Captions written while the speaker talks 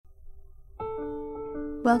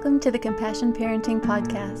Welcome to the Compassion Parenting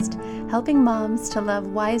Podcast, helping moms to love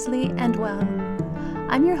wisely and well.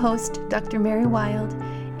 I'm your host, Dr. Mary Wild,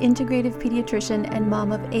 integrative pediatrician and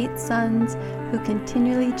mom of 8 sons who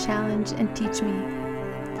continually challenge and teach me.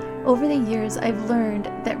 Over the years, I've learned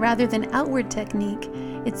that rather than outward technique,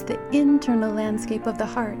 it's the internal landscape of the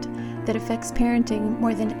heart that affects parenting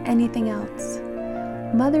more than anything else.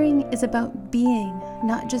 Mothering is about being,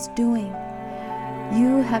 not just doing.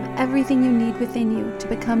 You have everything you need within you to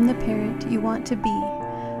become the parent you want to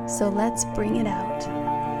be, so let's bring it out.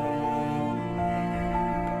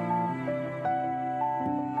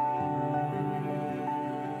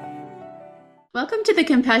 Welcome to the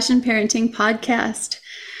Compassion Parenting Podcast.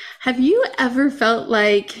 Have you ever felt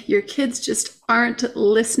like your kids just aren't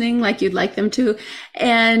listening like you'd like them to,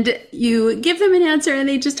 and you give them an answer and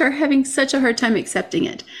they just are having such a hard time accepting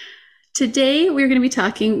it? Today, we're going to be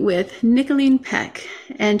talking with Nicolene Peck,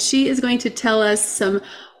 and she is going to tell us some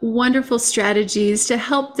wonderful strategies to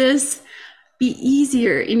help this be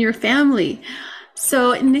easier in your family.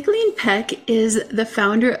 So Nicolene Peck is the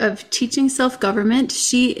founder of Teaching Self-Government.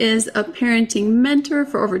 She is a parenting mentor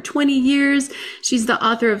for over 20 years. She's the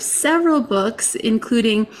author of several books,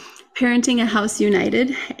 including Parenting a House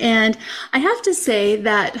United. And I have to say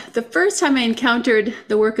that the first time I encountered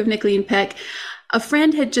the work of Nicolene Peck, a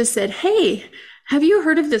friend had just said, "Hey, have you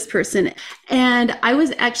heard of this person?" And I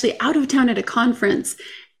was actually out of town at a conference.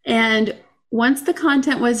 And once the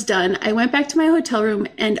content was done, I went back to my hotel room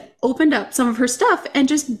and opened up some of her stuff and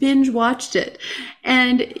just binge watched it.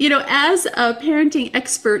 And, as a parenting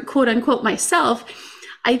expert, quote unquote, myself,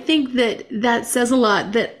 I think that that says a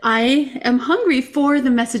lot, that I am hungry for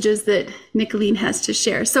the messages that Nicolene has to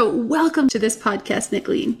share. So welcome to this podcast,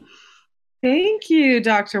 Nicolene. Thank you,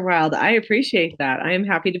 Dr. Wild. I appreciate that. I am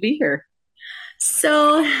happy to be here.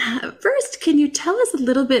 So first, can you tell us a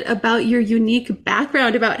little bit about your unique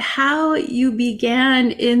background, about how you began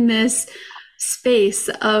in this space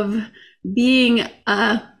of being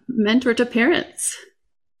a mentor to parents?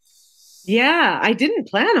 Yeah, I didn't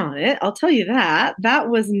plan on it. I'll tell you that. That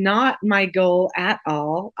was not my goal at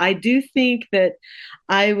all. I do think that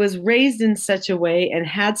I was raised in such a way and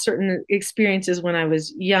had certain experiences when I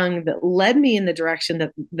was young that led me in the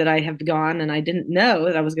direction that I have gone, and I didn't know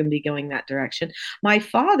that I was going to be going that direction. My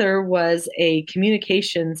father was a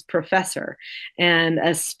communications professor and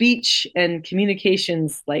a speech and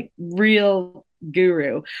communications, like, real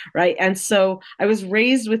guru, right? And so I was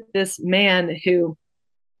raised with this man who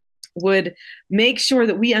would make sure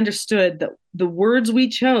that we understood that the words we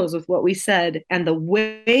chose with what we said and the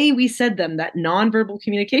way we said them, that nonverbal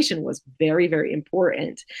communication, was very, very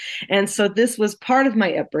important. And so this was part of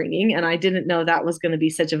my upbringing, and I didn't know that was going to be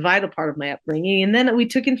such a vital part of my upbringing. And then we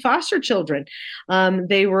took in foster children.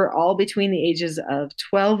 They were all between the ages of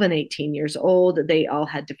 12 and 18 years old. They all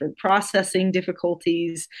had different processing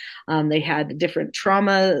difficulties. They had different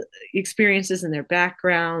trauma experiences in their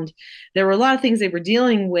background. There were a lot of things they were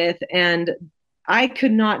dealing with, and I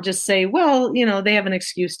could not just say, well, they have an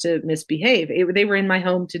excuse to misbehave. They were in my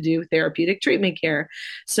home to do therapeutic treatment care.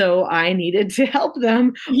 So I needed to help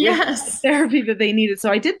them with the therapy that they needed. So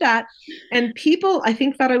I did that. And people, I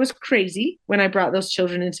think, thought I was crazy when I brought those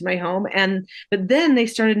children into my home. But then they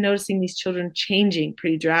started noticing these children changing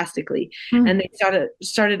pretty drastically. Mm-hmm. And they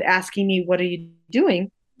started asking me, "What are you doing?"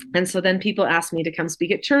 And so then people asked me to come speak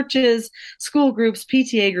at churches, school groups,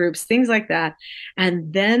 PTA groups, things like that.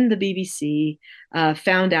 And then the BBC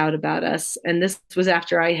found out about us. And this was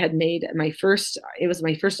after I had made my first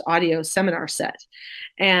audio seminar set.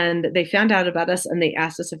 And they found out about us, and they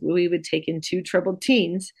asked us if we would take in 2 troubled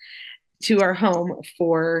teens to our home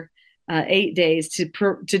for 8 days to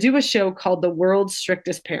do a show called The World's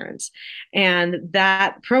Strictest Parents. And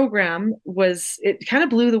that program it kind of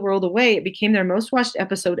blew the world away. It became their most watched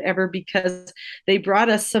episode ever because they brought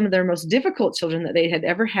us some of their most difficult children that they had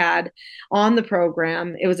ever had on the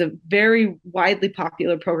program. It was a very widely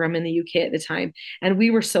popular program in the UK at the time. And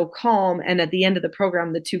we were so calm. And at the end of the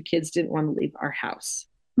program, the 2 kids didn't want to leave our house.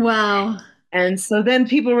 Wow. And so then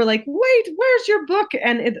people were like, "Wait, where's your book?"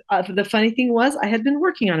 And the funny thing was, I had been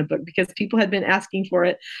working on a book because people had been asking for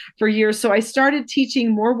it for years. So I started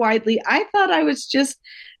teaching more widely. I thought I was just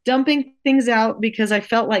dumping things out because I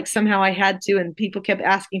felt like somehow I had to, and people kept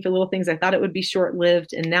asking for little things. I thought it would be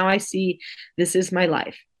short-lived. And now I see this is my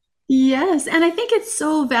life. Yes. And I think it's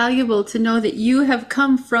so valuable to know that you have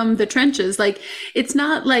come from the trenches. Like, it's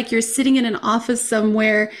not like you're sitting in an office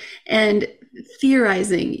somewhere and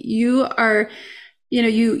theorizing. You are,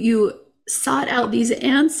 you sought out these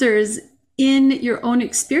answers in your own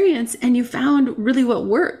experience, and you found really what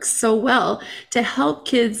works so well to help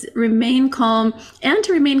kids remain calm and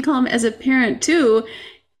to remain calm as a parent too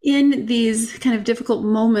in these kind of difficult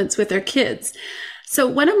moments with their kids. So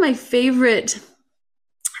one of my favorite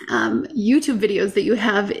YouTube videos that you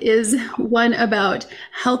have is one about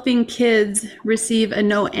helping kids receive a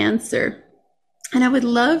no answer. And I would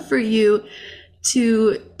love for you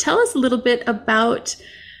to tell us a little bit about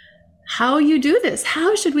how you do this.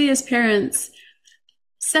 How should we as parents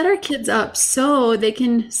set our kids up so they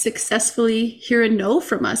can successfully hear a no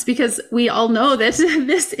from us? Because we all know that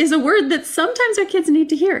this is a word that sometimes our kids need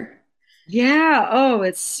to hear. Yeah. Oh,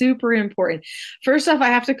 it's super important. First off, I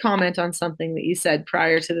have to comment on something that you said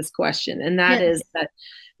prior to this question, and that is that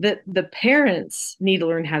the parents need to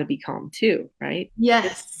learn how to be calm too, right?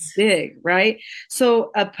 Yes. It's big, right?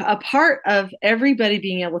 So a part of everybody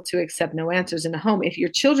being able to accept no answers in a home, if your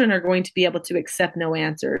children are going to be able to accept no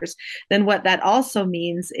answers, then what that also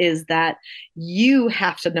means is that you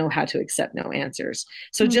have to know how to accept no answers.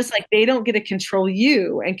 So just like they don't get to control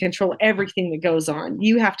you and control everything that goes on,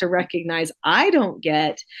 you have to recognize I don't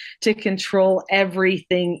get to control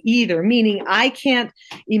everything either, meaning I can't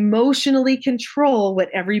emotionally control what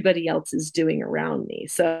everybody else is doing around me.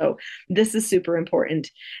 So this is super important.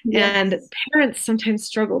 Yes. And parents sometimes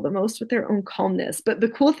struggle the most with their own calmness. But the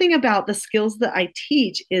cool thing about the skills that I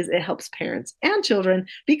teach is it helps parents and children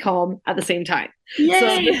be calm at the same time. Yay.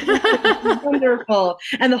 So this is wonderful.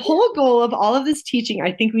 And the whole goal of all of this teaching,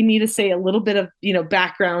 I think we need to say a little bit of,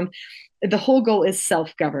 background. The whole goal is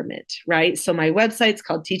self-government, right? So my website's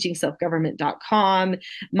called teachingselfgovernment.com.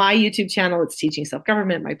 My YouTube channel, it's Teaching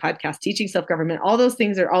Self-Government. My podcast, Teaching Self-Government. All those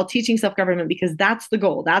things are all teaching self-government because that's the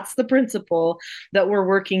goal. That's the principle that we're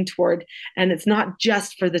working toward. And it's not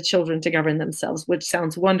just for the children to govern themselves, which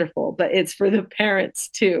sounds wonderful, but it's for the parents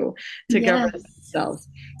too to govern themselves.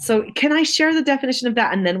 So can I share the definition of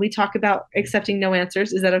that? And then we talk about accepting no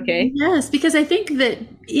answers. Is that okay? Yes, because I think that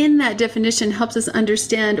in that definition helps us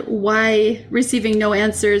understand why receiving no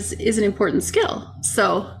answers is an important skill.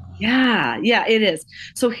 So yeah, it is.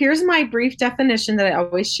 So here's my brief definition that I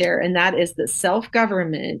always share, and that is that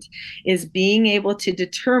self-government is being able to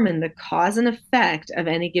determine the cause and effect of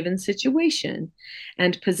any given situation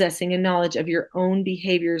and possessing a knowledge of your own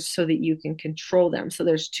behaviors so that you can control them. So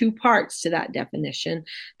there's two parts to that definition.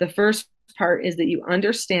 The first part is that you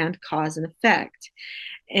understand cause and effect.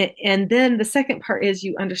 And then the second part is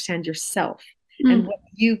you understand yourself and what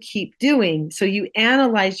you keep doing. So you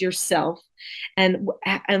analyze yourself and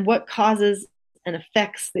what causes and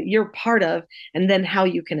effects that you're part of, and then how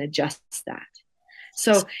you can adjust that.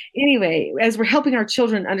 So anyway, as we're helping our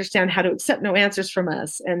children understand how to accept no answers from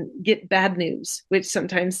us and get bad news, which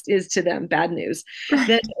sometimes is to them bad news,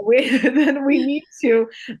 then we need to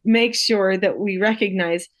make sure that we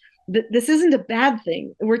recognize that this isn't a bad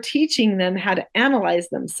thing. We're teaching them how to analyze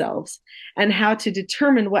themselves and how to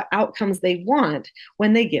determine what outcomes they want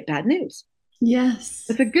when they get bad news. Yes.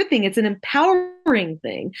 It's a good thing. It's an empowering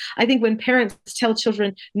thing. I think when parents tell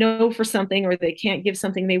children no for something or they can't give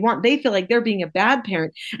something they want, they feel like they're being a bad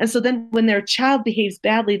parent. And so then when their child behaves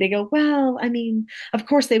badly, they go, well, I mean, of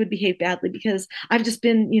course they would behave badly because I've just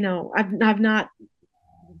been, I've not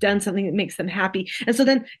done something that makes them happy. And so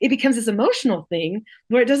then it becomes this emotional thing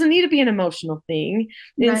where it doesn't need to be an emotional thing.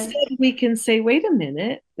 Right. Instead, we can say, wait a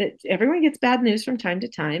minute, that everyone gets bad news from time to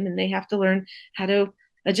time, and they have to learn how to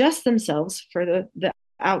adjust themselves for the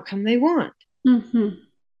outcome they want. Mm-hmm.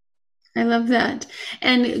 I love that.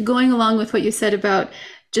 And going along with what you said about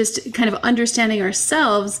just kind of understanding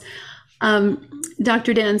ourselves,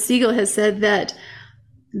 Dr. Dan Siegel has said that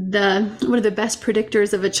one of the best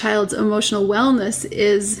predictors of a child's emotional wellness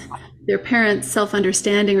is their parents'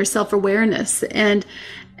 self-understanding or self-awareness. And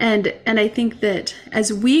I think that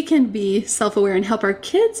as we can be self-aware and help our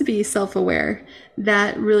kids be self-aware,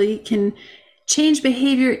 that really can change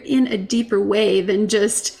behavior in a deeper way than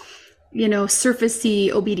just,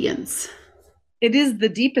 surfacey obedience. It is the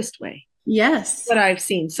deepest way. Yes. What I've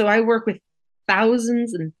seen. So I work with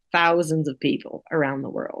thousands and thousands of people around the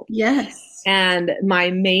world. Yes. And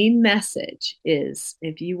my main message is,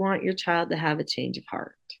 if you want your child to have a change of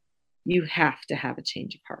heart, you have to have a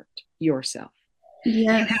change of heart yourself.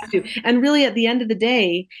 Yes. You have to. And really, at the end of the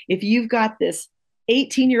day, if you've got this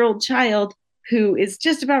 18-year-old child who is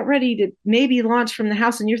just about ready to maybe launch from the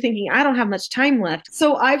house and you're thinking, I don't have much time left.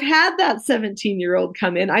 So I've had that 17-year-old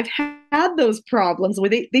come in. I've had those problems where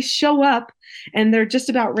they show up and they're just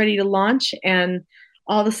about ready to launch, and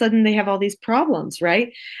all of a sudden they have all these problems,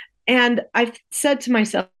 right? And I've said to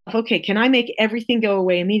myself, okay, can I make everything go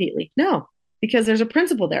away immediately? No, because there's a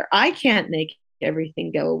principle there. I can't make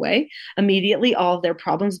everything go away immediately, all of their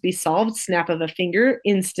problems be solved, snap of a finger,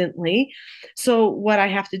 instantly. So what I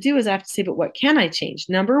have to do is I have to say, but what can I change?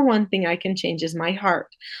 Number one thing I can change is my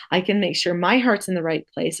heart. I can make sure my heart's in the right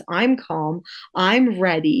place. I'm calm. I'm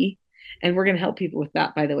ready. And we're going to help people with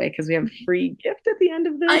that, by the way, because we have a free gift at the end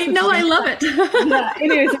of this. I know, I love it. Yeah.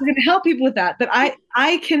 Anyways, we're going to help people with that. But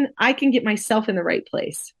I can get myself in the right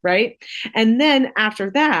place, right? And then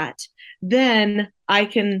after that, then I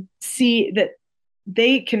can see that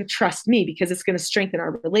they can trust me, because it's going to strengthen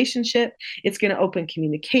our relationship. It's going to open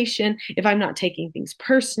communication. If I'm not taking things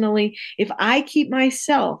personally, if I keep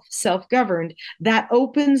myself self-governed, that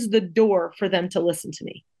opens the door for them to listen to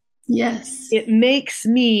me. Yes. It makes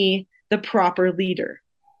me the proper leader.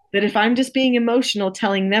 That if I'm just being emotional,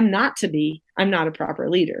 telling them not to be, I'm not a proper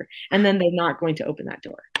leader. And then they're not going to open that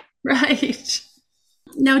door. Right.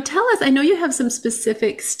 Now tell us, I know you have some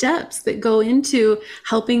specific steps that go into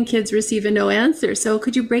helping kids receive a no answer. So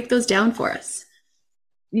could you break those down for us?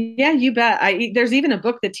 Yeah, you bet. There's even a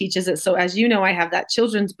book that teaches it. So as you know, I have that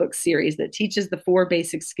children's book series that teaches the 4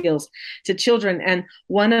 basic skills to children. And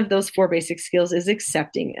one of those 4 basic skills is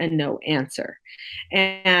accepting a no answer.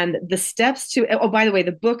 And the steps to, oh, by the way,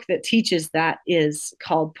 the book that teaches that is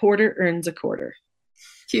called Porter Earns a Quarter.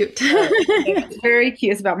 Cute. It's very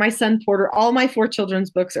cute. It's about my son, Porter. All my 4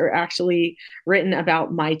 children's books are actually written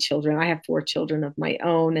about my children. I have 4 children of my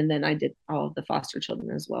own, and then I did all of the foster children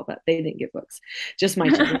as well, but they didn't get books, just my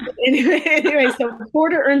children. anyway, so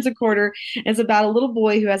Porter Earns a Quarter is about a little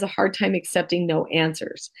boy who has a hard time accepting no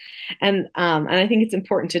answers. And I think it's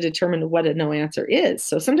important to determine what a no answer is.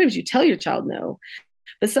 So sometimes you tell your child no,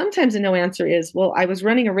 but sometimes a no answer is, well, I was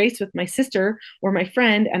running a race with my sister or my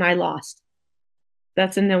friend and I lost.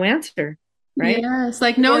 That's a no answer, right? Yes,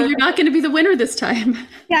 like, no, you're not going to be the winner this time.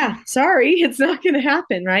 Yeah, sorry, it's not going to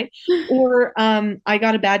happen, right? Or I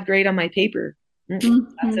got a bad grade on my paper. That's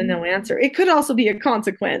a no answer. It could also be a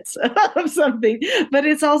consequence of something, but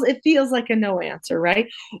it feels like a no answer, right?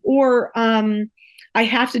 Or I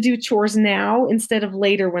have to do chores now instead of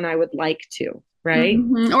later when I would like to, right?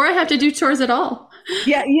 Or I have to do chores at all.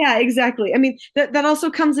 Yeah, exactly. I mean, that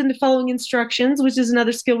also comes into following instructions, which is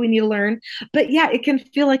another skill we need to learn. But yeah, it can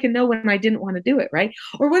feel like a no when I didn't want to do it, right?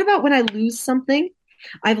 Or what about when I lose something?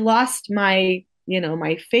 I've lost my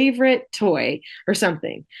favorite toy or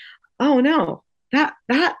something. Oh no, that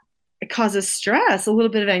causes stress, a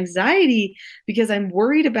little bit of anxiety, because I'm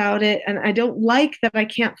worried about it and I don't like that I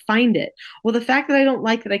can't find it. Well, the fact that I don't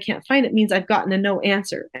like that I can't find it means I've gotten a no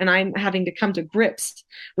answer, and I'm having to come to grips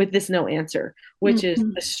with this no answer, which is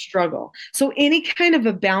a struggle. So any kind of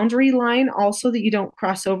a boundary line also that you don't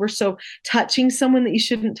cross over. So touching someone that you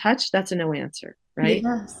shouldn't touch, that's a no answer, right?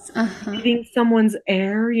 Yes. Breathing someone's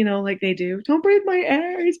air, like they do. Don't breathe my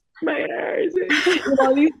air. My air.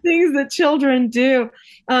 These things that children do.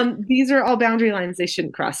 These are all boundary lines they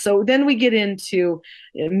shouldn't cross. So then we get into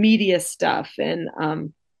media stuff and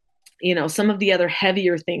some of the other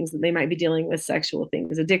heavier things that they might be dealing with, sexual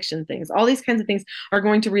things, addiction things, all these kinds of things are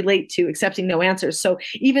going to relate to accepting no answers. So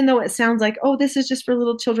even though it sounds like, oh, this is just for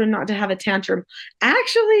little children not to have a tantrum,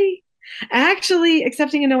 actually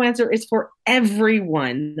accepting a no answer is for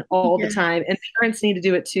everyone all the time, and parents need to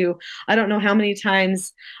do it too. I don't know how many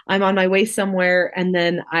times I'm on my way somewhere and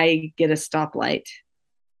then I get a stoplight.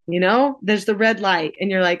 There's the red light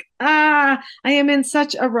and you're like, I am in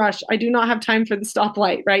such a rush. I do not have time for the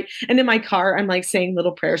stoplight, right? And in my car, I'm like saying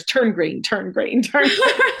little prayers, turn green, turn green, turn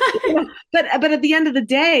green. But at the end of the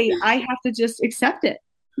day, I have to just accept it.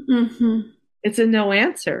 It's a no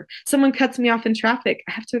answer. Someone cuts me off in traffic.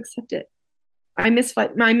 I have to accept it. I missed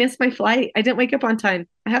my flight. I didn't wake up on time.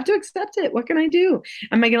 I have to accept it. What can I do?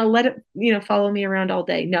 Am I going to let it, follow me around all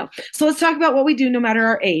day? No. So let's talk about what we do no matter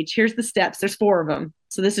our age. Here's the steps. There's 4 of them.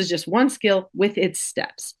 So this is just one skill with its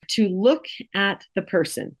steps. To look at the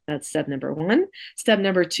person. That's step number 1. Step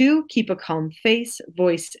number 2, keep a calm face,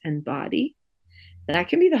 voice, and body. That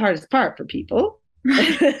can be the hardest part for people.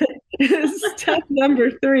 Step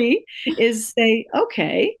number 3 is say,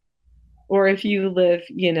 okay. Or if you live,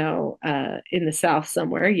 in the South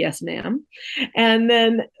somewhere, yes, ma'am. And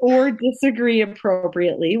then, or disagree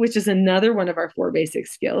appropriately, which is another one of our 4 basic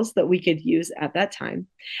skills that we could use at that time.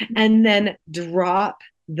 And then drop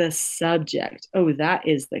the subject. Oh, that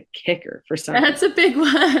is the kicker for some. That's a big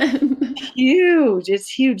one. Huge. It's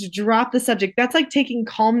huge. Drop the subject. That's like taking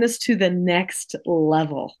calmness to the next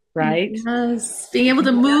level, right? Yes. Being able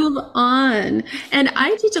to move on. And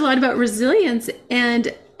I teach a lot about resilience,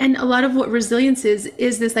 and a lot of what resilience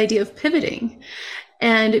is this idea of pivoting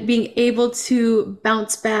and being able to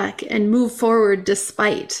bounce back and move forward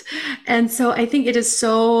despite. And so I think it is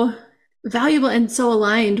so valuable and so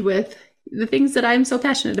aligned with the things that I'm so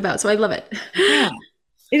passionate about. So I love it. Yeah,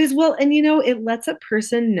 it is. Well, and it lets a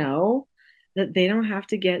person know that they don't have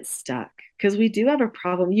to get stuck because we do have a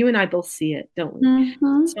problem. You and I both see it, don't we?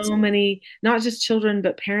 Hmm. So many, not just children,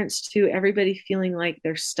 but parents too, everybody feeling like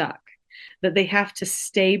they're stuck, that they have to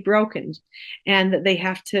stay broken and that they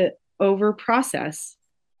have to over process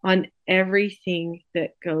on everything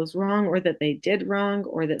that goes wrong or that they did wrong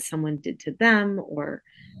or that someone did to them or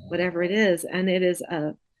whatever it is. And it is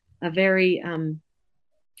a very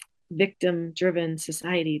victim driven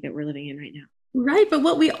society that we're living in right now. Right. But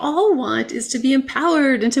what we all want is to be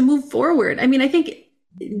empowered and to move forward. I mean, I think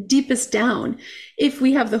deepest down, if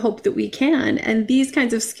we have the hope that we can, and these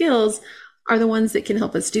kinds of skills are the ones that can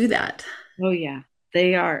help us do that. Oh, yeah,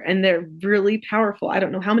 they are. And they're really powerful. I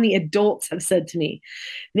don't know how many adults have said to me,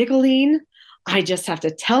 Nicolene, I just have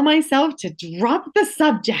to tell myself to drop the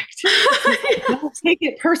subject. Don't take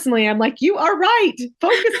it personally. I'm like, you are right.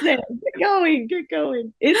 Focus there. Get going. Get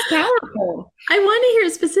going. It's powerful. I want to hear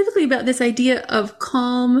specifically about this idea of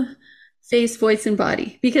calm face, voice, and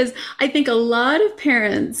body, because I think a lot of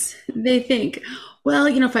parents, they think, well,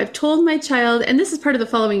 if I've told my child, and this is part of the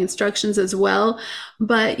following instructions as well,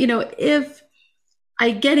 but, if I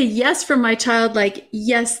get a yes from my child, like,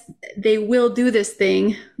 yes, they will do this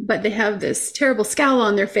thing, but they have this terrible scowl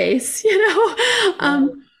on their face,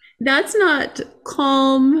 that's not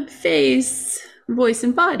calm face, voice,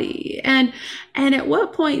 and body. And at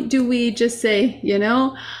what point do we just say,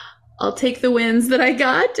 I'll take the wins that I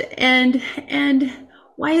got, and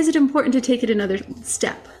why is it important to take it another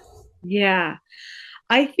step? Yeah,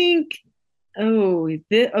 I think,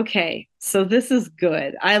 okay, so this is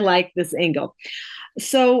good. I like this angle.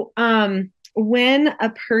 So, when a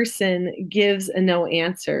person gives a no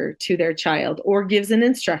answer to their child or gives an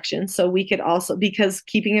instruction, so we could also, because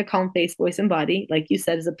keeping a calm face, voice, and body, like you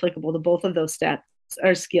said, is applicable to both of those steps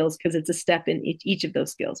or skills because it's a step in each of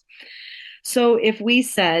those skills. So if we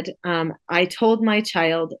said, I told my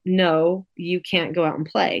child, no, you can't go out and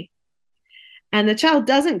play, and the child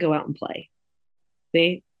doesn't go out and play,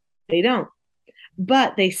 they don't,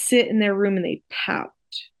 but they sit in their room and they pout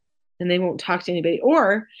and they won't talk to anybody,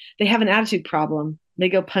 or they have an attitude problem. They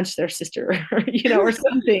go punch their sister, or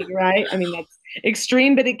something, right? I mean, that's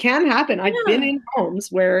extreme, but it can happen. I've been in homes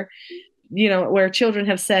where, where children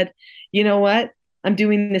have said, you know what, I'm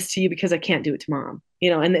doing this to you because I can't do it to mom,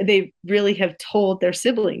 and they really have told their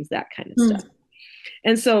siblings that kind of stuff.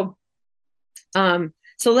 And so,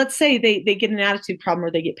 so let's say they get an attitude problem or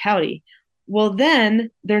they get pouty. Well, then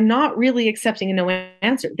they're not really accepting a no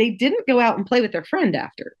answer. They didn't go out and play with their friend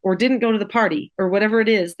after, or didn't go to the party, or whatever it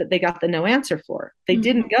is that they got the no answer for. They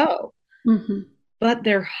didn't go, but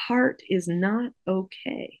their heart is not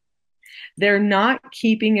okay. They're not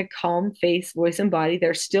keeping a calm face, voice, and body.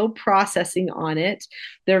 They're still processing on it.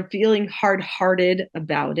 They're feeling hard-hearted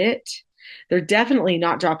about it. They're definitely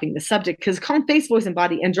not dropping the subject, because calm face, voice, and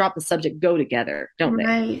body and drop the subject go together, don't they?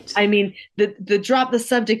 Right. I mean, the drop the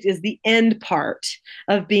subject is the end part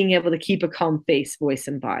of being able to keep a calm face, voice,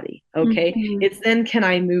 and body. Okay. It's then, can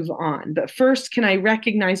I move on? But first, can I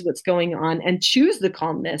recognize what's going on and choose the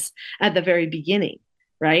calmness at the very beginning?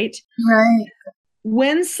 Right. Right.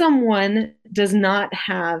 When someone does not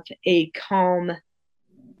have a calm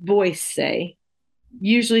voice, say,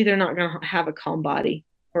 usually they're not going to have a calm body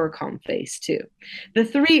or a calm face too. The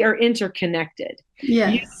three are interconnected.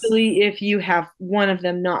 Yes. Usually if you have one of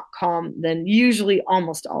them not calm, then usually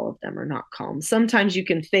almost all of them are not calm. Sometimes you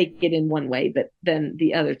can fake it in one way, but then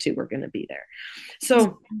the other two are going to be there.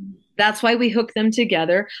 So that's why we hook them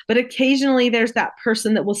together. But occasionally there's that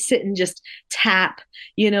person that will sit and just tap,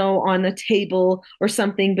 on the table or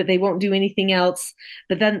something, but they won't do anything else.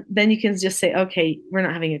 But then you can just say, okay, we're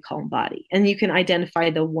not having a calm body. And you can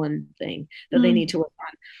identify the one thing that they need to work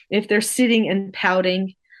on. If they're sitting and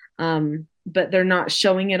pouting, but they're not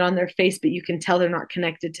showing it on their face, but you can tell they're not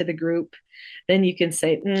connected to the group, then you can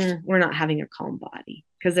say, we're not having a calm body,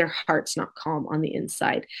 because their heart's not calm on the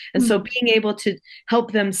inside. And so being able to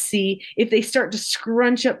help them see, if they start to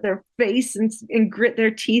scrunch up their face and grit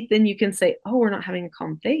their teeth, then you can say, oh, we're not having a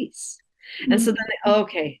calm face. And so then,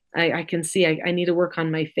 okay, I can see I need to work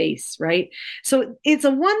on my face, right? So it's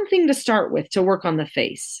a one thing to start with, to work on the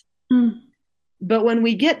face. But when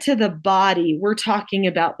we get to the body, we're talking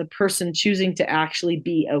about the person choosing to actually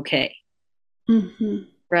be okay,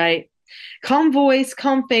 right? Calm voice,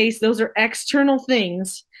 calm face, those are external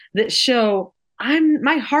things that show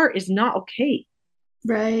my heart is not okay.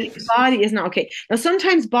 Right. Body is not okay. Now,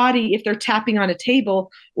 sometimes body, if they're tapping on a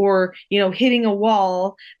table or, hitting a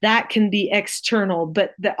wall, that can be external,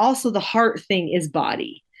 but also the heart thing is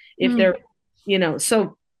body. If they're,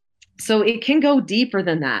 so So it can go deeper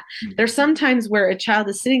than that. There's sometimes where a child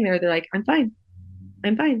is sitting there, they're like, I'm fine.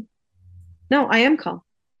 I'm fine. No, I am calm.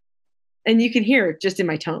 And you can hear it just in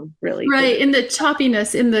my tone, really. Right, in the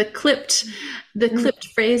choppiness, in the clipped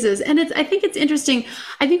phrases. And I think it's interesting.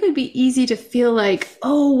 I think it would be easy to feel like,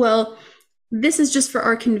 oh, well, this is just for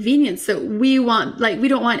our convenience that we want, like, we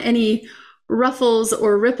don't want any ruffles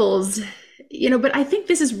or ripples, but I think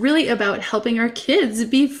this is really about helping our kids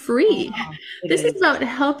be free. Oh, it This is is. about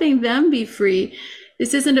helping them be free.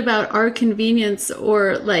 This isn't about our convenience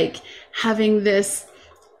or like having this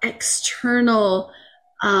external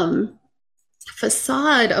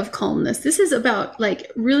facade of calmness. This is about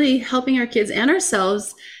like really helping our kids and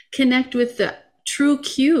ourselves connect with the true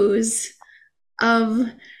cues of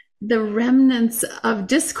the remnants of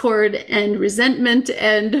discord and resentment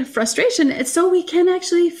and frustration so we can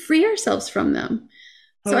actually free ourselves from them.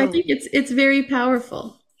 So I think Totally. it's very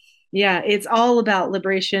powerful. Yeah, it's all about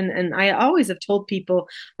liberation. And I always have told people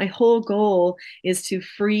my whole goal is to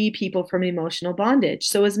free people from emotional bondage.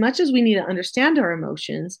 So, as much as we need to understand our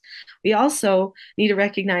emotions, we also need to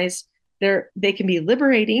recognize they can be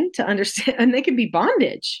liberating to understand, and they can be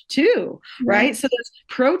bondage too, Right. right? So, there's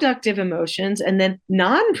productive emotions and then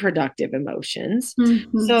non productive emotions.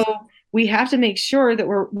 Mhm. So, we have to make sure that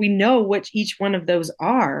we know which each one of those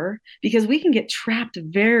are, because we can get trapped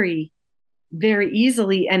very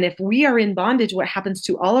easily. And if we are in bondage, what happens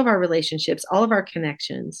to all of our relationships, all of our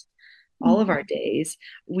connections, all of our days?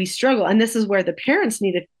 We struggle. And this is where the parents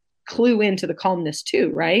need to clue into the calmness too,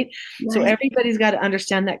 right? So Right. everybody's got to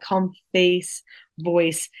understand that calm face,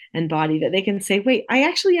 voice, and body, that they can say, wait, I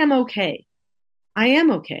actually am okay. I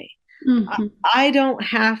am okay. Mhm. I don't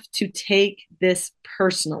have to take this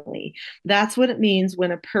personally. That's what it means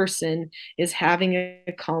when a person is having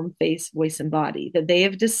a calm face, voice, and body, that they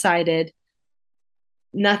have decided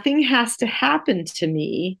nothing has to happen to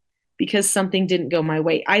me because something didn't go my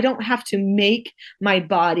way. I don't have to make my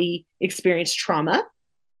body experience trauma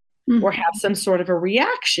or Mhm. have some sort of a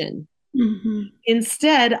reaction. Mhm.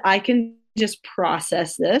 Instead, I can just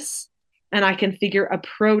process this and I can figure a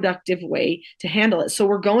productive way to handle it. So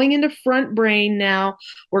we're going into front brain now.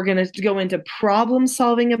 We're going to go into problem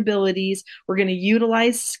solving abilities. We're going to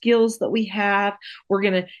utilize skills that we have. We're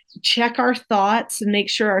going to check our thoughts and make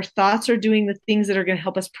sure our thoughts are doing the things that are going to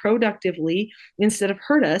help us productively instead of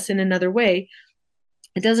hurt us in another way.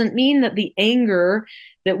 It doesn't mean that the anger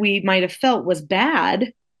that we might have felt was bad.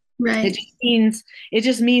 It Right.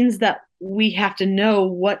 just means that we have to know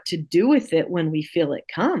what to do with it when we feel it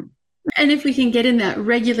come. And if we can get in that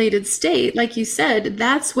regulated state, like you said,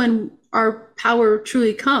 that's when our power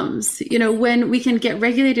truly comes. When we can get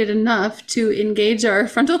regulated enough to engage our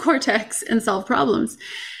frontal cortex and solve problems.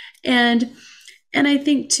 And and I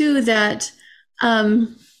think too that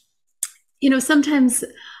um, sometimes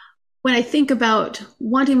when I think about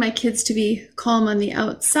wanting my kids to be calm on the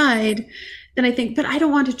outside, then I think, but I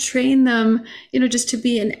don't want to train them, just to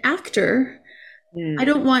be an actor. I Mm.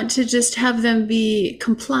 don't want to just have them be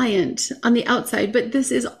compliant on the outside, but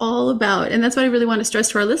this is all about, and that's what I really want to stress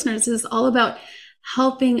to our listeners, this is all about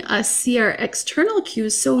helping us see our external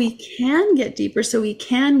cues so we can get deeper, so we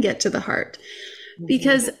can get to the heart. Mhm.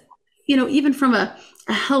 Because, even from a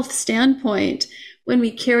health standpoint, when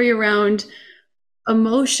we carry around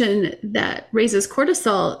emotion that raises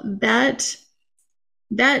cortisol,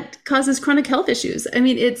 that causes chronic health issues. I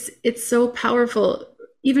mean, it's so powerful,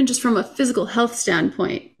 even just from a physical health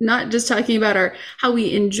standpoint. Not just talking about our how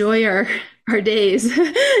we enjoy our days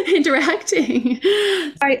interacting.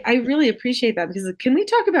 I really appreciate that, because can we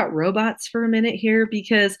talk about robots for a minute here?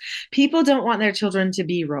 Because people don't want their children to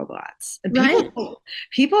be robots. And Right?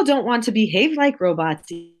 people don't want to behave like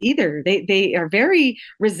robots either. They are very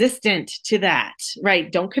resistant to that.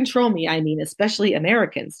 Right? Don't control me. I mean, especially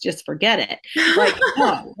Americans, just forget it. Like,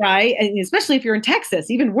 no, right? And especially if you're in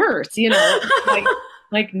Texas, even worse,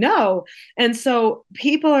 like no. And so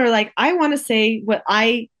people are like, I want to say what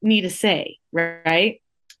I need to say, right?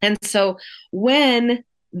 And so when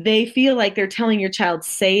they feel like they're telling your child,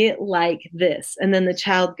 say it like this, and then the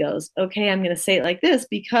child goes, okay, I'm going to say it like this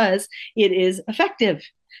because it is effective.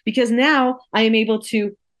 Because now I am able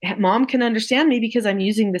to, mom can understand me because I'm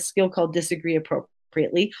using this skill called disagree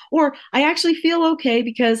appropriately, or I actually feel okay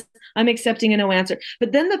because I'm accepting a no answer.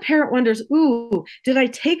 But then the parent wonders, ooh, did I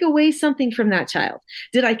take away something from that child?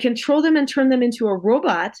 Did I control them and turn them into a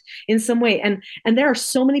robot in some way? And there are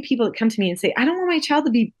so many people that come to me and say, I don't want my child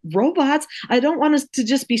to be robots. I don't want us to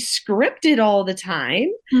just be scripted all the time.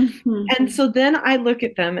 Mhm. And so then I look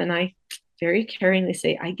at them and I very caringly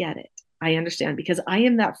say, I get it. I understand, because I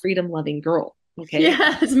am that freedom loving girl. Okay.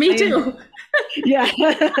 Yes, me too. Yeah.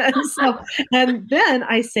 So, and then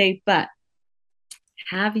I say, but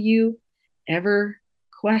have you ever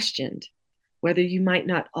questioned whether you might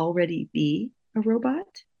not already be a robot?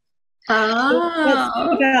 So let's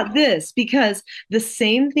think Oh, about this, because the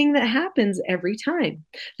same thing that happens every time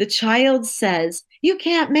the child says, "You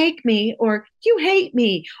can't make me," or "You hate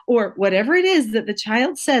me," or whatever it is that the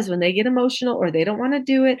child says when they get emotional or they don't want to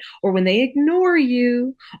do it, or when they ignore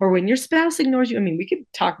you, or when your spouse ignores you. I mean, we could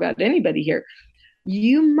talk about anybody here.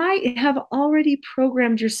 You might have already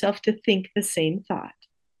programmed yourself to think the same thought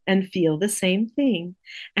and feel the same thing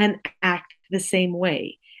and act the same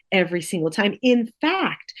way every single time. In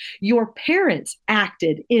fact, your parents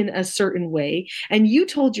acted in a certain way and you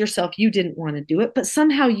told yourself you didn't want to do it, but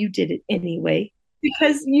somehow you did it anyway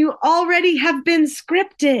because you already have been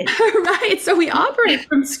scripted. right. So we operate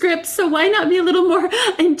from scripts. So why not be a little more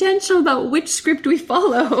intentional about which script we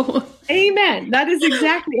follow? Amen. That is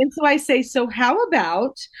exactly. And so I say, so how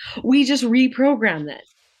about we just reprogram that?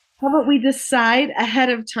 How about we decide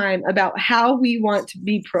ahead of time about how we want to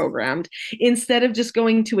be programmed instead of just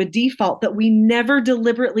going to a default that we never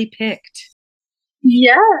deliberately picked?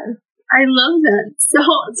 Yes, I love that. So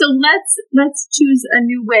let's choose a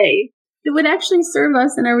new way that would actually serve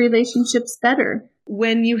us and our relationships better.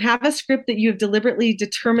 When you have a script that you have deliberately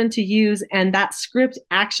determined to use and that script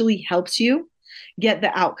actually helps you get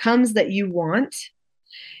the outcomes that you want,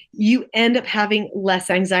 you end up having less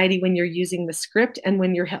anxiety when you're using the script and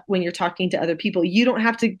when you're talking to other people. You don't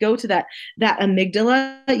have to go to that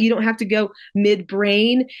amygdala. You don't have to go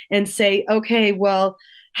midbrain and say, okay, well,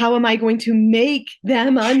 how am I going to make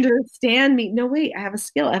them understand me? No, wait, I have a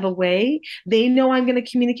skill. I have a way. They know I'm going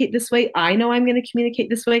to communicate this way. I know I'm going to communicate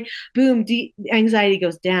this way. Boom, anxiety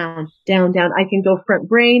goes down, down, down. I can go front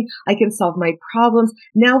brain. I can solve my problems.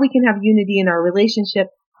 Now we can have unity in our relationship.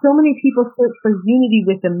 So many people search for unity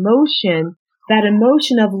with emotion. That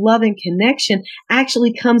emotion of love and connection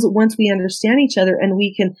actually comes once we understand each other and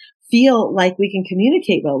we can feel like we can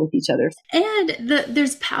communicate well with each other. And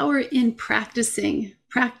there's power in practicing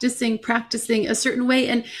a certain way.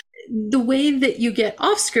 And the way that you get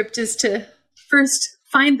off script is to first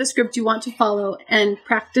find the script you want to follow and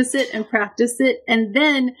practice it. And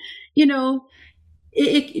then,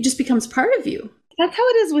 it just becomes part of you. That's how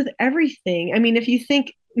it is with everything. I mean, if you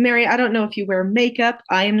think, Mary, I don't know if you wear makeup.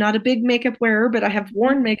 I am not a big makeup wearer, but I have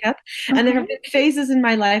worn makeup. And there have been phases in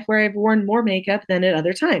my life where I've worn more makeup than at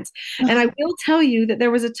other times. And I will tell you that there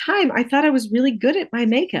was a time I thought I was really good at my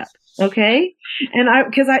makeup. Okay. And I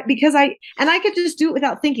could just do it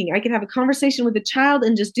without thinking. I could have a conversation with a child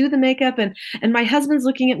and just do the makeup. And my husband's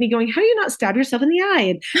looking at me going, how do you not stab yourself in the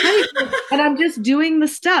eye? And I'm just doing the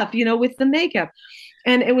stuff, with the makeup.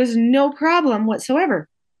 And it was no problem whatsoever.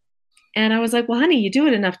 And I was like, well, honey, you do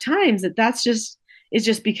it enough times that it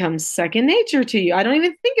just becomes second nature to you. I don't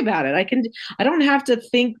even think about it. I don't have to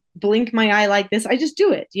blink my eye like this. I just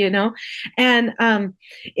do it, And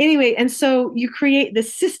anyway, and so you create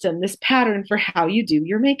this system, this pattern for how you do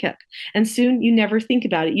your makeup. And soon you never think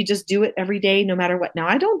about it. You just do it every day, no matter what. Now,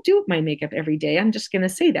 I don't do my makeup every day. I'm just going to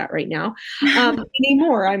say that right now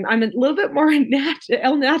anymore. I'm a little bit more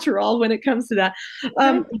el natural when it comes to that.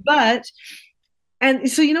 But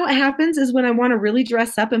and so, what happens is when I want to really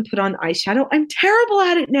dress up and put on eyeshadow, I'm terrible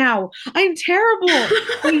at it now. I'm terrible.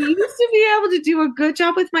 I used to be able to do a good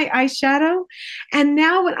job with my eyeshadow. And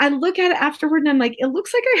now when I look at it afterward and I'm like, it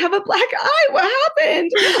looks like I have a black eye. What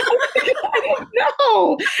happened? I don't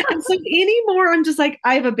know. And so anymore, I'm just like,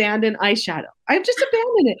 I've abandoned eyeshadow. I've just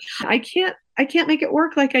abandoned it. I can't make it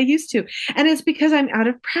work like I used to. And it's because I'm out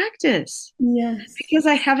of practice. Yes. Because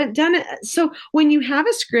I haven't done it. So when you have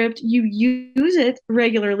a script, you use it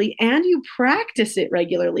regularly and you practice it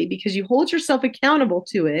regularly because you hold yourself accountable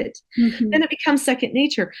to it. Mm-hmm. Then it becomes second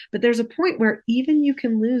nature. But there's a point where even you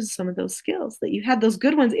can lose some of those skills that you had, those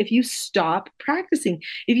good ones, if you stop practicing,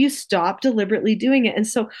 if you stop deliberately doing it. And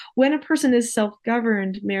so when a person is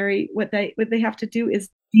self-governed, Mary, what they have to do is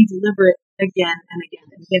be deliberate again and again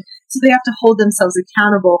and again. So they have to hold themselves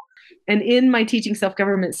accountable. And in my teaching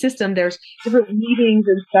self-government system, there's different meetings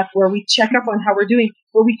and stuff where we check up on how we're doing,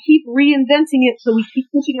 where we keep reinventing it so we keep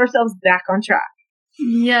pushing ourselves back on track.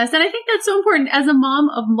 Yes, and I think that's so important as a mom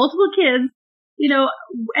of multiple kids,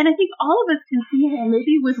 and I think all of us can see how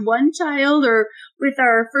maybe with one child or with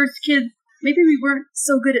our first kids, maybe we weren't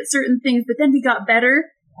so good at certain things, but then we got better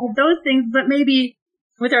at those things, but maybe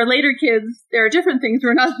with our later kids, there are different things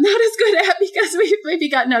we're not as good at because we've maybe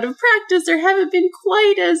gotten out of practice or haven't been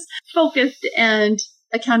quite as focused and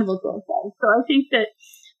accountable to ourselves. So I think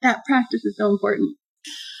that practice is so important.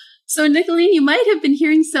 So, Nicolene, you might have been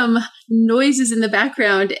hearing some noises in the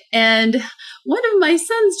background, and one of my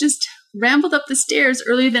sons just rambled up the stairs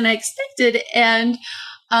earlier than I expected and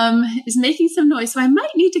is making some noise. So I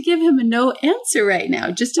might need to give him a no answer right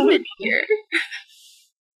now. Just a minute here.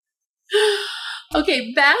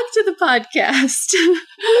 Okay, back to the podcast.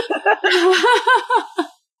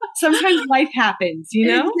 Sometimes life happens, you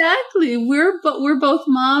know? Exactly. We're both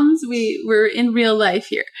moms. We're in real life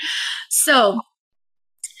here. So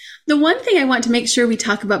the one thing I want to make sure we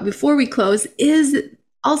talk about before we close is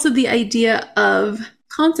also the idea of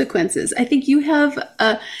consequences. I think you have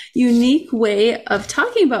a unique way of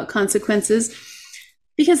talking about consequences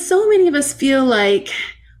because so many of us feel like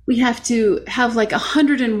we have to have like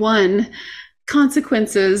 101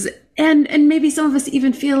 consequences, and maybe some of us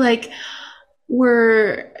even feel like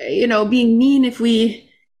we're, being mean if we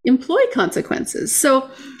employ consequences. So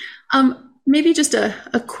maybe just a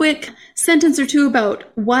quick sentence or two about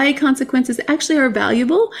why consequences actually are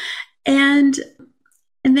valuable, and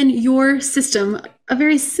then your system, a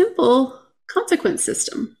very simple consequence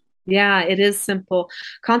system. Yeah, it is simple.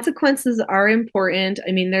 Consequences are important.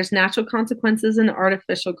 I mean, there's natural consequences and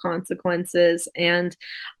artificial consequences, and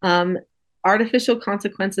artificial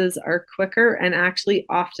consequences are quicker and actually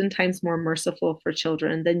oftentimes more merciful for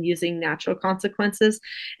children than using natural consequences.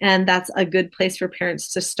 And that's a good place for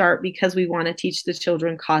parents to start because we want to teach the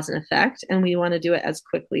children cause and effect, and we want to do it as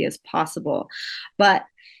quickly as possible. But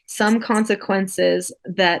some consequences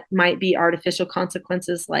that might be artificial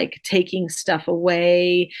consequences, like taking stuff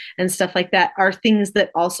away and stuff like that, are things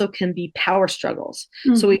that also can be power struggles.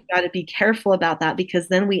 Mm-hmm. So we've got to be careful about that, because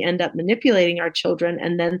then we end up manipulating our children,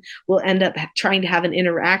 and then we'll end up trying to have an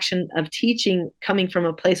interaction of teaching coming from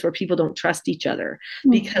a place where people don't trust each other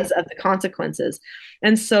because of the consequences.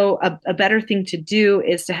 And so a better thing to do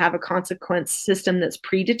is to have a consequence system that's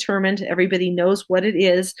predetermined. Everybody knows what it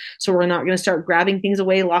is. So we're not going to start grabbing things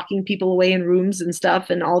away, locking people away in rooms and stuff,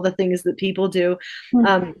 and all the things that people do.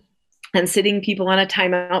 And sitting people on a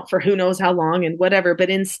timeout for who knows how long and whatever, but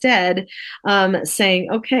instead saying,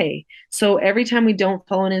 okay, so every time we don't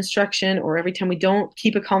follow an instruction, or every time we don't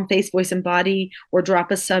keep a calm face, voice, and body, or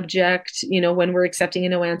drop a subject, when we're accepting a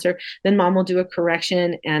no answer, then mom will do a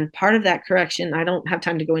correction. And part of that correction, I don't have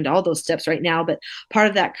time to go into all those steps right now, but part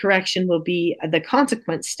of that correction will be the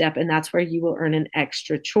consequence step. And that's where you will earn an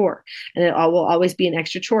extra chore. And it will always be an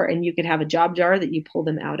extra chore. And you could have a job jar that you pull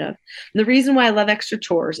them out of. And the reason why I love extra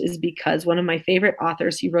chores is because one of my favorite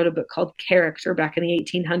authors, he wrote a book called Character back in the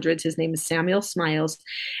 1800s. His name is Samuel Smiles.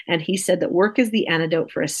 And he said that work is the antidote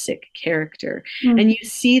for a sick character. And you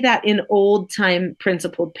see that in old time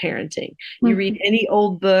principled parenting. You read any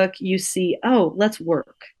old book, you see, oh, let's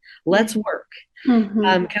work. Let's work.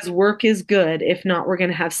 Because work is good. If not, we're going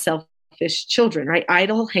to have selfish children, right?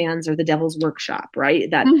 Idle hands are the devil's workshop, right?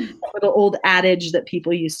 That little old adage that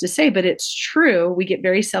people used to say, but it's true. We get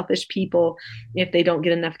very selfish people if they don't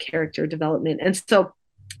get enough character development. And so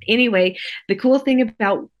anyway, the cool thing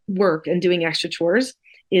about work and doing extra chores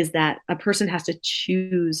is that a person has to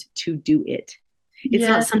choose to do it. It's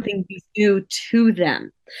not something you do to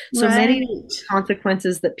them. So many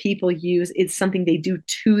consequences that people use, it's something they do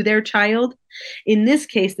to their child. In this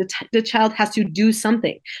case, the child has to do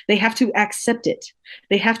something. They have to accept it.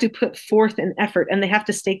 They have to put forth an effort, and they have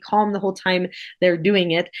to stay calm the whole time they're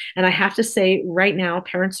doing it. And I have to say right now,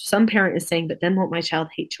 some parent is saying, but then won't my child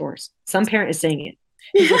hate chores? Some parent is saying it.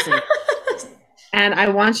 And I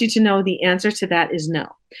want you to know the answer to that is no.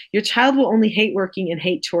 Your child will only hate working and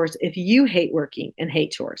hate chores if you hate working and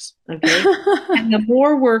hate chores. Okay. And the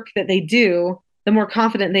more work that they do, the more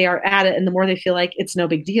confident they are at it, and the more they feel like it's no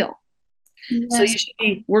big deal. Yes. So you should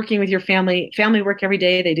be working with your family work every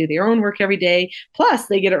day. They do their own work every day. Plus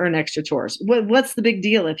they get to earn extra chores. What's the big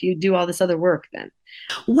deal if you do all this other work then?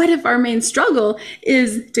 What if our main struggle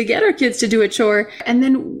is to get our kids to do a chore, and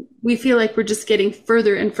then we feel like we're just getting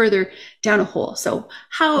further and further down a hole? So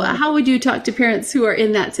how would you talk to parents who are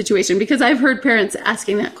in that situation? Because I've heard parents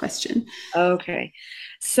asking that question. Okay.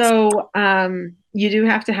 So you do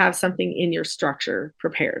have to have something in your structure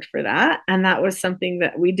prepared for that. And that was something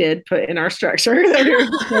that we did put in our structure.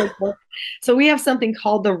 So we have something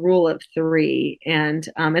called the rule of 3. And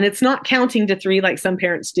it's not counting to 3 like some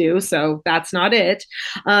parents do. So that's not it.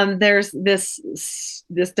 There's this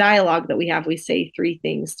dialogue that we have. We say 3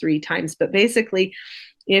 things 3 times. But basically,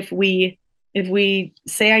 if we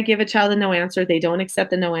say I give a child a no answer, they don't accept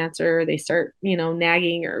the no answer, they start,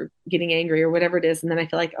 nagging or getting angry or whatever it is. And then I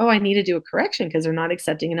feel like, oh, I need to do a correction because they're not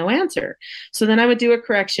accepting a no answer. So then I would do a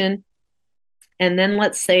correction. And then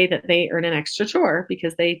let's say that they earn an extra chore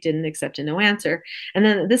because they didn't accept a no answer. And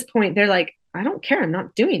then at this point, they're like, I don't care. I'm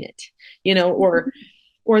not doing it, or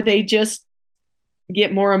or they just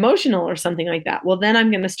get more emotional or something like that. Well, then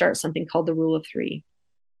I'm going to start something called the rule of three.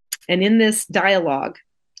 And in this dialogue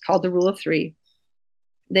called the rule of three,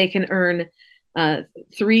 they can earn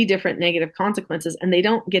 3 different negative consequences, and they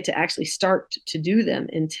don't get to actually start to do them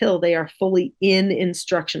until they are fully in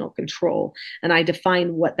instructional control. And I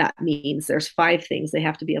define what that means. There's 5 things they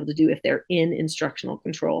have to be able to do if they're in instructional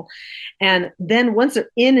control. And then once they're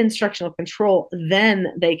in instructional control, then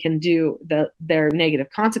they can do their negative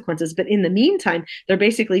consequences. But in the meantime, they're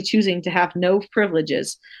basically choosing to have no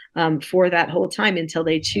privileges for that whole time until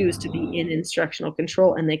they choose to be in instructional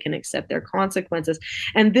control, and they can accept their consequences.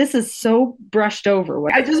 And this is so brushed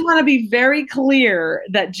over. I just want to be very clear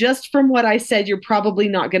that just from what I said, you're probably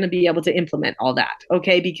not going to be able to implement all that,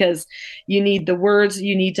 okay? Because you need the words,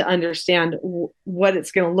 you need to understand what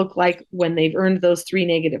it's going to look like when they've earned those 3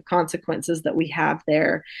 negative consequences that we have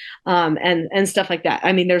there, and stuff like that.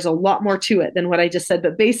 I mean, there's a lot more to it than what I just said,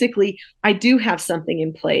 but basically, I do have something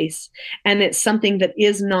in place, and it's something that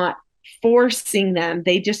is not forcing them.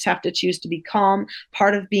 They just have to choose to be calm.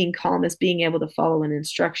 Part of being calm is being able to follow an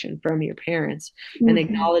instruction from your parents, and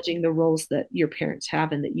acknowledging the roles that your parents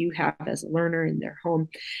have and that you have as a learner in their home.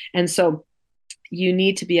 And so you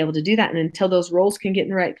need to be able to do that. And until those roles can get in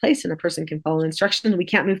the right place and a person can follow instructions, we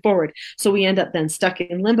can't move forward. So we end up then stuck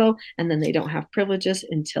in limbo, and then they don't have privileges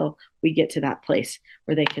until we get to that place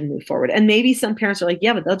where they can move forward. And maybe some parents are like,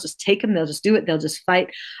 yeah, but they'll just take them. They'll just do it. They'll just fight.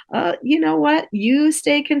 You know what? You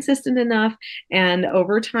stay consistent enough, and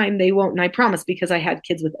over time they won't. And I promise, because I had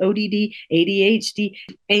kids with ODD, ADHD,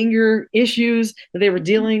 anger issues that they were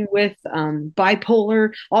dealing with,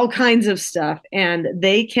 bipolar, all kinds of stuff. And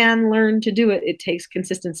they can learn to do it. It takes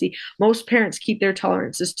consistency. Most parents keep their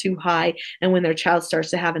tolerances too high. And when their child starts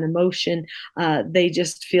to have an emotion, they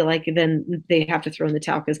just feel like then they have to throw in the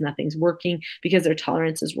towel because nothing's working, because their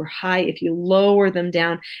tolerances were high. If you lower them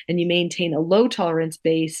down and you maintain a low tolerance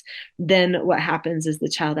base, then what happens is the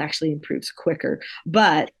child actually improves quicker.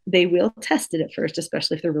 But they will test it at first,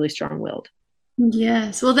 especially if they're really strong-willed.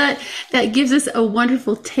 Yes. Well, that gives us a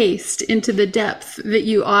wonderful taste into the depth that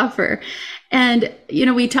you offer. And,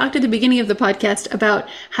 we talked at the beginning of the podcast about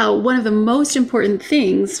how one of the most important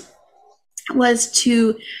things was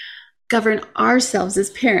to govern ourselves as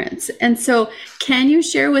parents. And so can you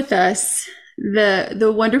share with us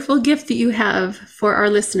the wonderful gift that you have for our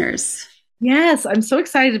listeners? Yes, I'm so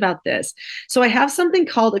excited about this. So I have something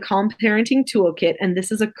called a Calm Parenting Toolkit, and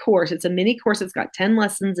this is a course. It's a mini course. It's got 10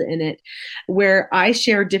 lessons in it where I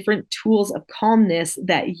share different tools of calmness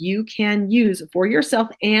that you can use for yourself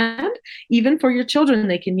and even for your children.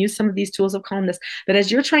 They can use some of these tools of calmness. But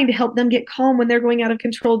as you're trying to help them get calm when they're going out of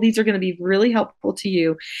control, these are going to be really helpful to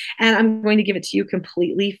you. And I'm going to give it to you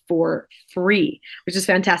completely for free, which is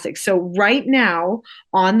fantastic. So right now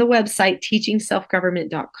on the website,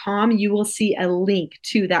 teachingselfgovernment.com, you will see a link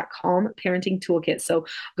to that Calm Parenting Toolkit. So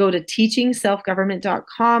go to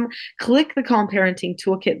teachingselfgovernment.com, click the Calm Parenting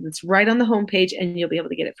Toolkit that's right on the homepage, and you'll be able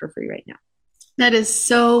to get it for free right now. That is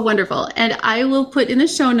so wonderful. And I will put in the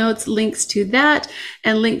show notes links to that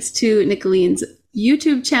and links to Nicolene's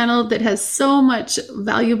YouTube channel that has so much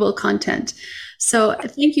valuable content. So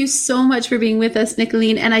thank you so much for being with us,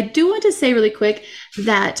 Nicolene. And I do want to say really quick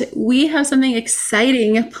that we have something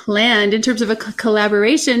exciting planned in terms of a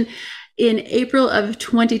collaboration in April of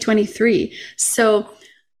 2023. So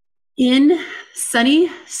in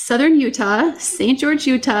sunny southern Utah, St. George,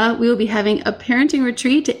 Utah, we will be having a parenting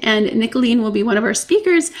retreat, and Nicolene will be one of our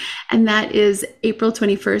speakers, and that is April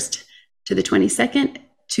 21st to the 22nd,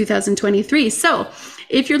 2023. So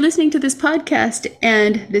if you're listening to this podcast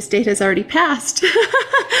and this date has already passed,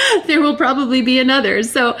 there will probably be another.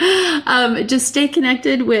 So just stay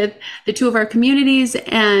connected with the two of our communities,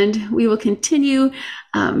 and we will continue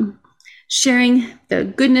sharing the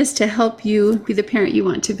goodness to help you be the parent you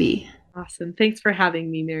want to be. Awesome. Thanks for having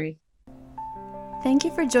me, Mary. Thank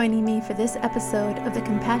you for joining me for this episode of the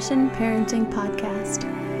Compassion Parenting Podcast.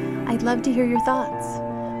 I'd love to hear your thoughts.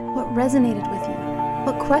 What resonated with you?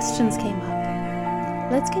 What questions came up?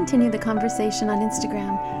 Let's continue the conversation on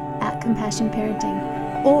Instagram at Compassion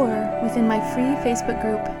Parenting, or within my free Facebook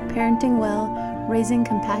group, Parenting Well, Raising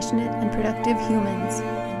Compassionate and Productive Humans.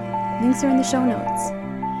 Links are in the show notes.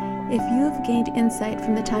 If you have gained insight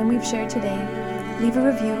from the time we've shared today, leave a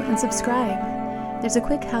review and subscribe. There's a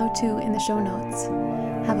quick how-to in the show notes.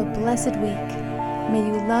 Have a blessed week. May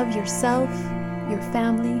you love yourself, your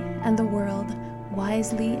family, and the world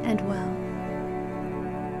wisely and well.